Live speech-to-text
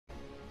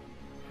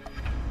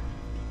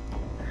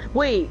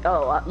Wait,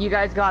 oh, you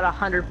guys got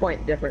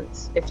 100-point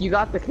difference. If you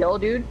got the kill,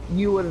 dude,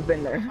 you would have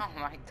been there. Oh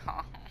my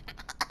god.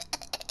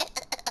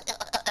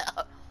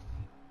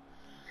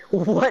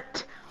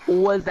 What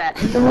was that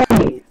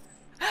noise?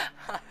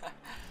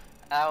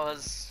 That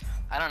was,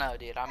 I don't know,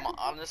 dude. I'm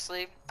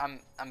honestly, I'm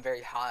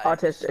very high.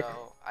 Autistic.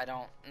 So I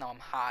don't know. I'm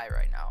high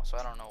right now, so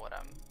I don't know what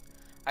I'm.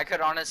 I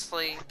could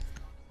honestly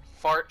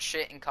fart,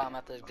 shit, and come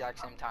at the exact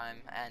same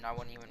time, and I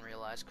wouldn't even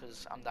realize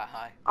because I'm that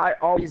high. I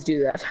always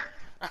do that.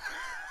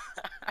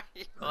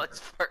 You always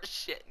fart,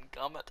 shit, and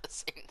come at the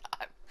same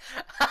time.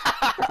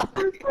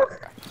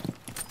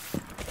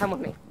 Come with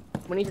me.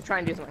 We need to try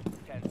and do something.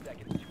 10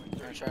 seconds. I'm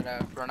gonna try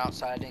to run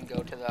outside and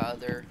go to the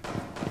other.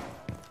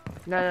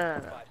 No.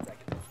 5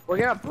 seconds. We're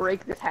gonna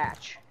break this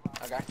hatch.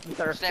 Okay. With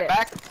our Stand fists.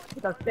 back.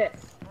 With our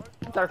fists.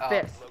 With our Oh.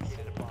 fists.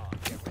 Located a bomb.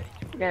 Get ready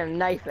to We're gonna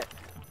knife it.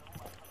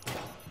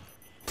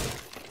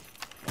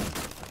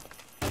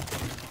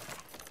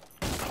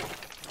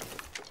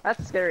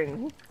 That's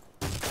scaring me.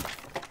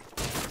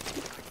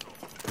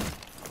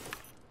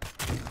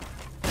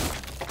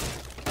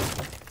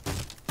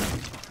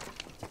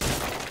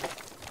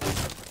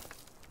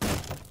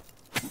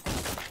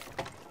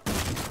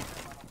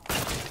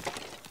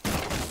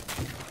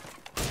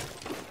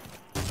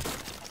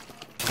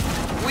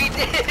 We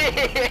did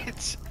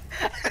it!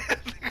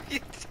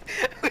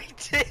 we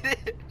did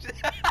it!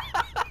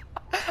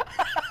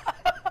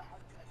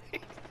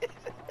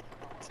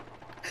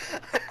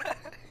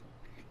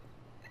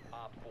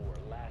 Op 4.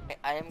 Last.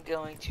 I am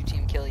going to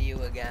team kill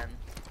you again.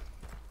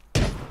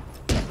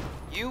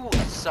 You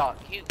suck.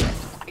 You.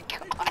 Oh my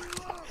god.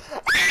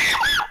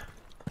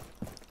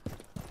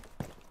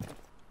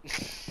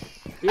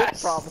 You have a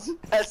problem.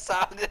 That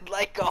sounded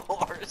like a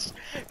horse.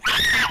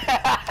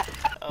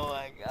 Oh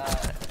my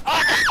god.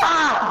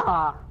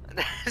 Ah!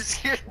 That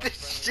scared the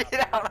shit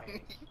out of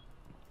me.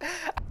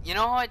 You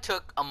know how I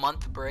took a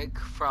month break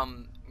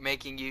from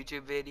making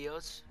YouTube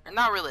videos? Or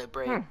not really a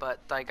break, but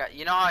like,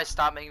 you know how I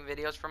stopped making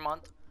videos for a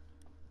month?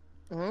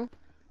 Mm-hmm.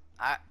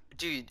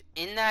 Dude,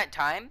 in that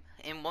time,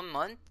 in 1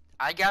 month,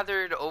 I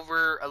gathered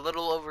a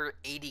little over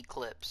 80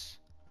 clips.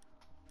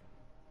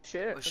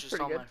 Shit, Which that's is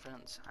pretty all good. my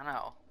friends. I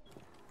know.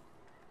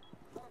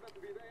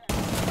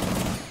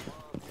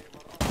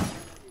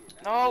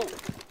 No!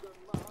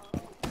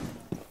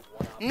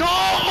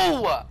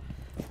 No!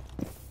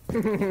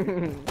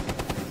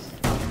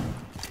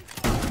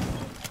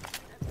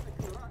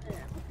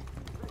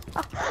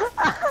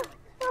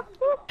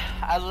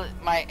 I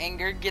let my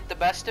anger get the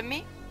best of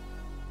me,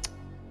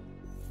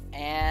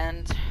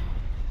 and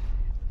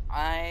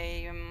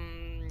I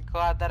am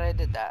glad that I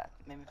did that.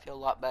 Made me feel a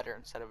lot better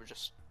instead of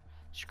just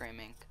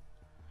screaming.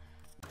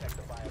 Protect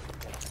the bio.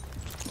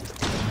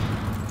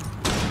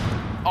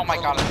 Oh my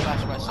god, I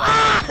flashed myself.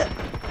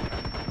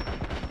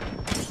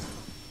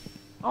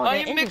 Oh, I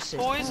that am mixed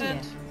innocent.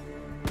 poisoned.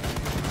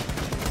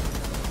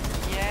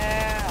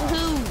 Yeah.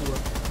 Woohoo!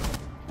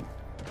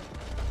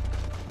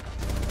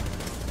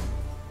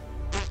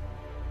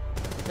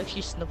 Look,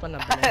 she's sniffing a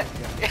banana.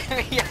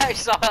 Yeah, I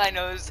saw it. I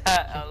noticed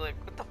that. I was like,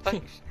 what the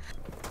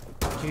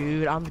fuck?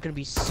 Dude, I'm gonna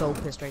be so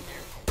pissed right there.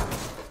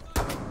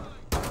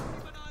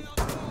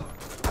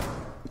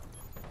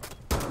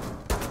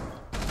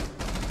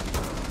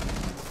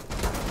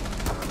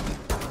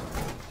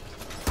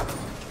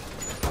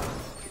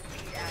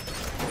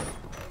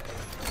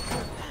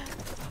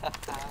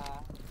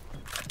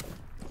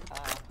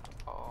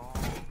 Oh.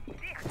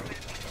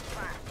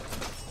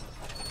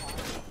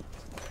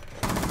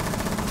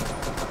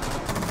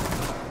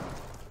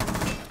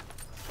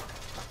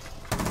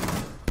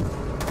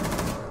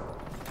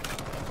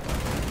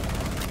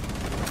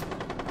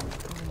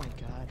 Oh my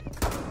god.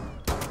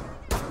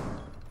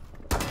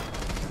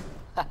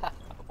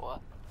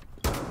 What?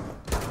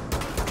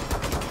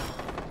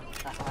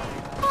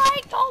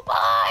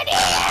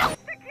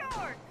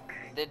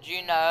 Did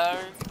you know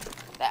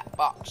that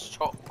box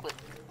chocolate?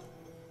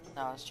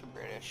 No, that's too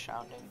British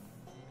sounding.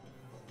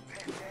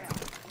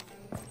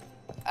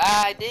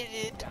 I did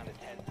it. Down to 10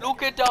 seconds.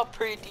 Look at that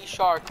pretty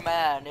shark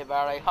man. They're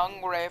very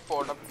hungry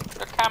for the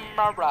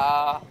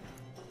camera.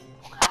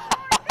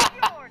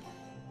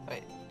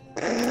 Wait.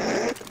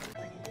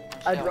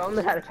 A drone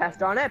that had a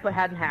test on it, but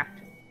hadn't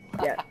hacked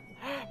yet.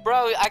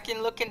 Bro, I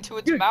can look into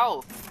its Dude.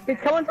 mouth. He's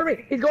coming for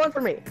me! He's going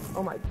for me!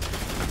 Oh my...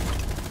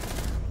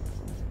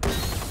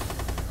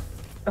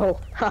 Oh,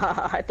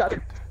 haha, I thought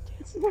it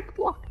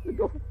blocked the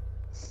door.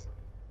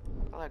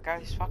 Oh, that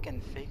guy's fucking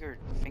finger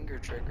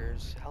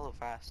triggers hella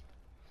fast.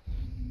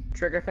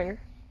 Trigger finger?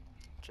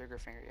 Trigger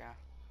finger, yeah.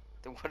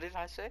 Then what did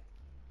I say?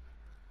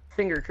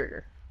 Finger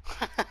trigger.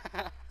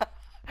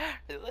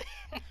 Really?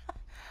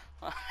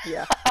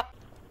 Yeah.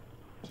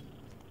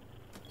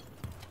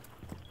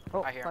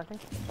 Oh, I hear. I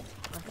think.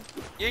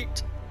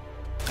 Yeet.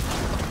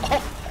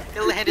 Oh,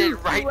 it landed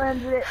right. You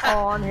landed it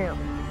on him.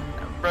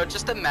 Bro,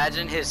 just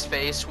imagine his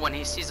face when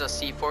he sees a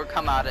C4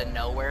 come out of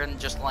nowhere and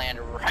just land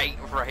right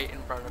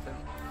in front of him.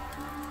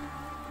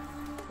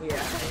 Yeah.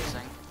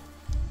 Amazing.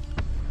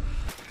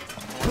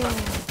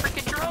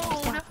 Freaking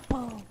drone!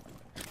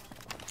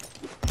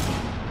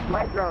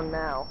 my drone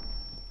now.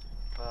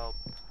 Well,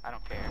 I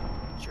don't care.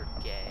 You're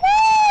gay.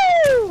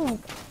 Woo!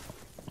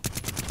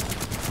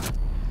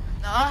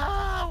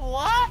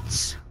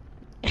 What?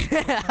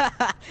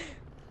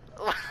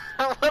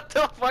 What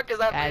the fuck is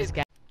that? Guys,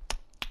 mean?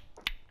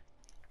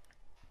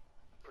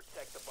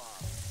 Protect the bomb.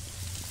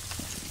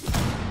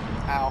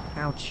 Ow.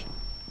 ouch.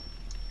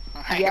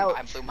 I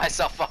Youch. blew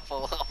myself up a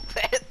little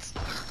bit.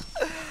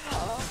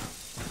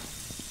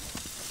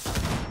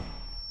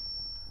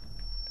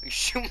 You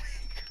shoot me.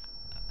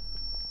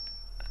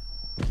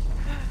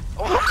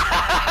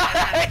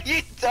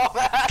 You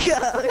dumbass.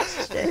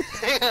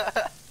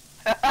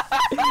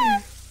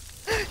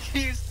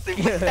 You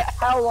stupid.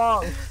 How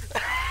long?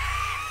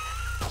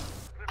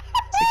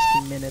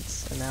 60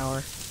 minutes, an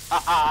hour.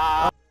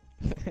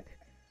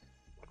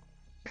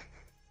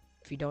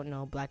 If you don't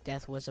know, Black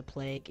Death was a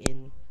plague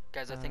in.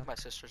 Guys, I think my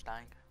sister's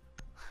dying.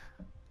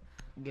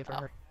 Give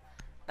her.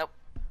 Oh. her.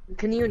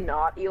 Can you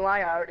not, Eli?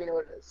 I already know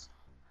what it is.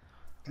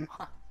 You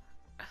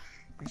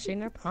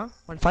seen her? Huh?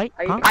 Wanna fight?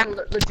 Huh? I'm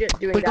legit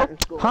doing Wanna that go? in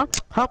school. Huh?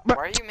 Huh? Why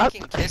are you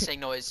making kissing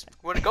noise?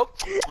 Wanna go?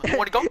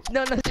 Wanna go?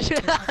 No, no,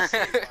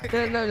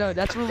 no.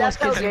 That's what That's most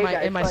how kids gay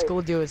guys in my fight.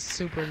 school do. It's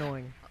super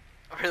annoying.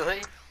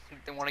 Really?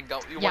 They wanna go?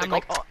 You Yeah, wanna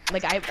I'm go?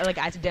 like, I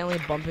accidentally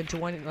bump into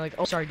one. And like,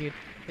 oh, sorry, dude.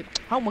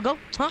 Huh? Wanna go?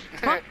 Huh?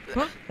 Huh?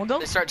 Huh? Wanna go?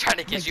 They start trying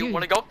to kiss Like, you. dude.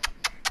 Wanna go?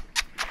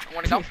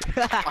 Wanna go?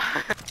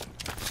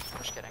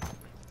 I'm just kidding.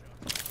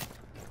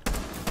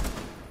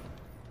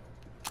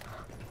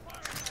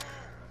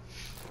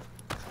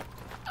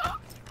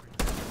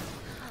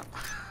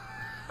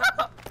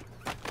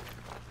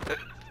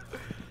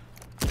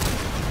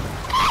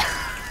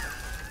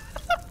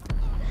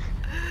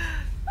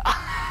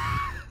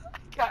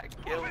 Got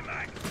killed.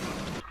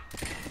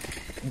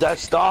 The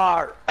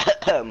star.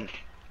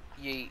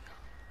 Yeet.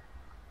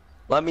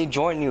 Let me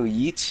join you,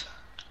 Yeats,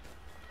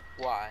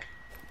 Why?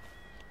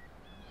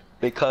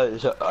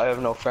 because I have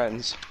no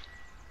friends.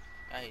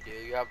 Yeah, you do.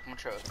 You have a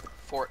bunch of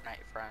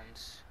Fortnite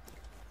friends.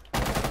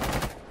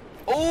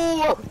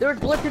 Oh! There's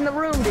Blitz in the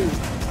room, dude.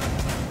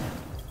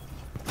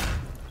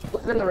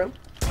 Blitz in the room.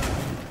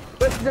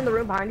 Blitz is in the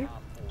room behind you.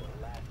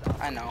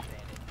 I know.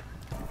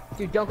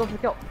 Dude, don't go for the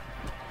kill.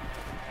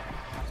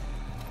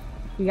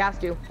 He has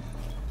to.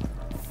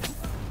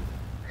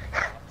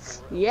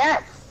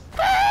 Yes!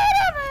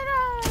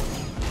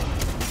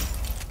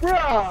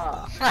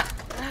 Bruh!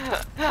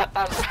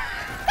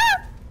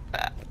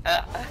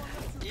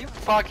 You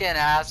fucking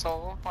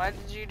asshole. Why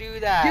did you do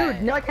that?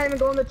 Dude, no, I can't even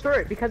go in the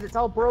turret because it's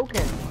all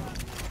broken.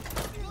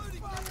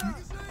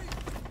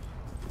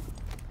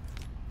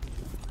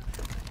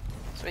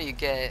 That's what you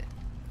get. You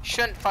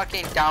shouldn't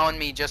fucking down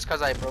me just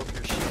cause I broke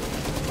your shit.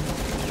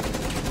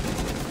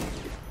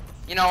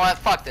 You know what?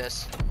 Fuck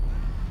this.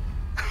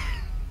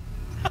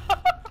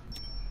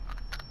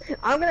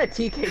 I'm gonna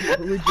TK you,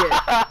 legit.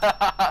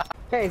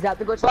 Okay, is that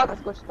the glitch spot?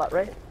 That's the glitch spot,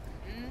 right?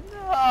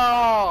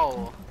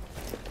 No!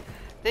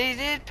 They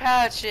did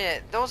patch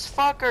it! Those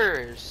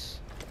fuckers!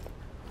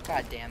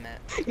 God damn it.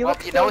 You Well,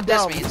 look you know so what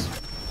dumb. this means?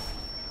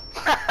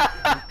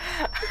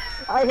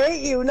 I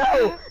hate you,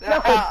 no!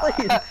 No,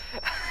 please!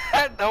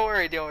 Don't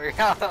worry, don't worry.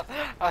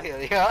 I'll heal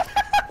you.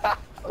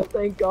 Oh,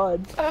 thank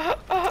God.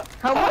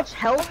 How much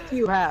health do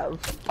you have?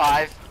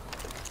 5.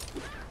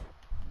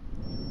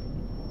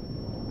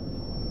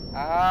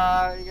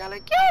 You gotta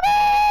get it!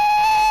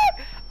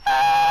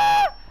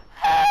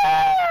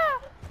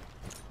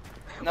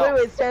 No.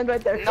 Wait, stand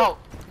right there. No,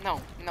 no,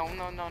 no,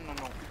 no, no, no, no, no,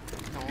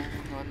 no,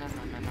 no, no,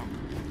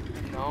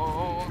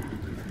 no,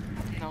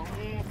 no,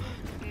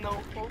 no,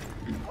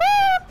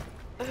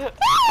 no.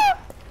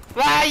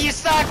 Ah, you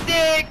suck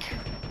dick!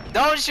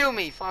 Don't shoot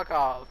me, fuck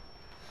off.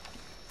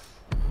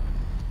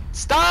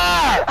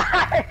 Stop!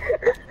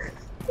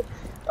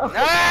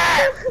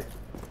 Ah!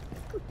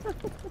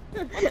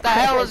 What the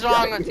hell is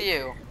wrong with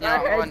you? You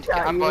know,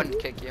 I'm going to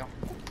kick you.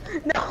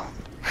 No!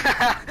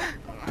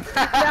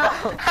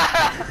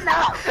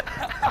 No!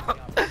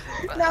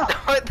 No!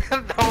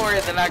 Don't worry,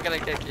 they're not gonna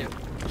kick you.